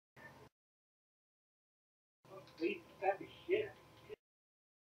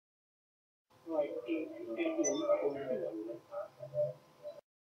Hey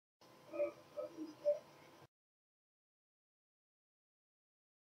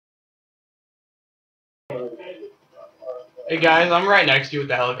guys, I'm right next to you with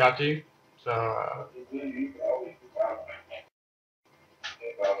the helicopter. So,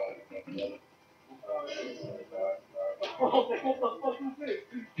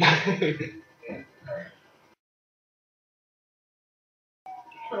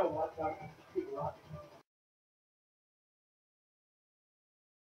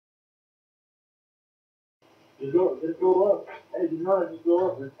 Just go up. Hey, just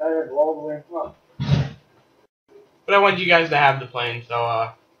go up. It's tired all the way up. but I want you guys to have the plane, so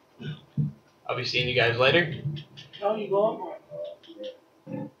I'll be seeing you guys later. No, you go up.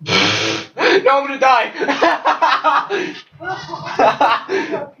 No, I'm gonna die.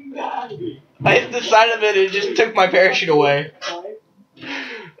 I hit the side of it and it just took my parachute away.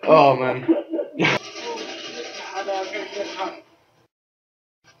 Oh man.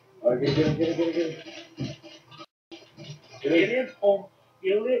 Okay, get it. Get it.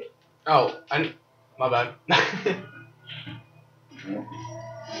 Get it. Oh, my bad.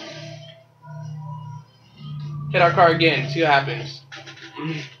 Hit our car again, see what happens.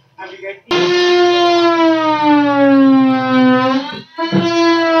 Have you guys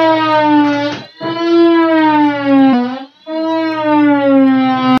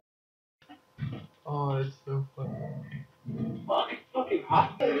Oh, it's so funny. Fuck, it's fucking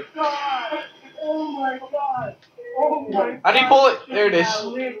hot. Oh my god. Oh my god. How do you pull it? There it is. I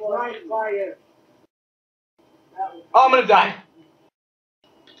live right by it. Oh, I'm gonna die.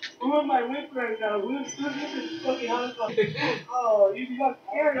 Who am I with right now? Who's this fucking hot? Oh, you got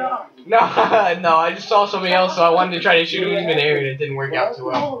scared off. No, no, I just saw somebody else, so I wanted to try to shoot him in the air, and it didn't work out too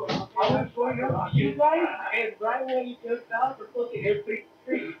well. I was going up to you guys, and right when you jumped out for fucking every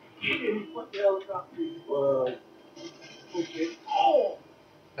tree, you didn't fucking helicopter. Okay. Oh!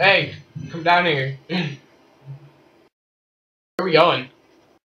 Hey, come down here. Where are we going?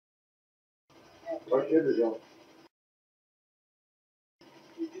 Where should we go?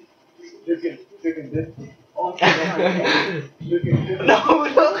 Chicken dip. Oh, No,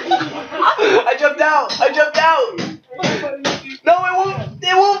 I jumped out. No,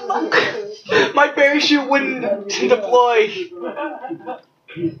 it won't. My parachute wouldn't deploy.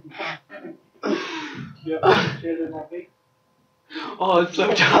 Oh, it's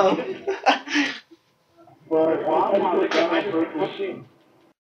so dumb.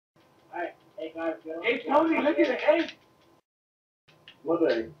 Hey, Tony, look at the egg.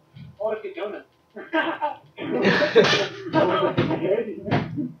 What egg? Oh, it's a donut.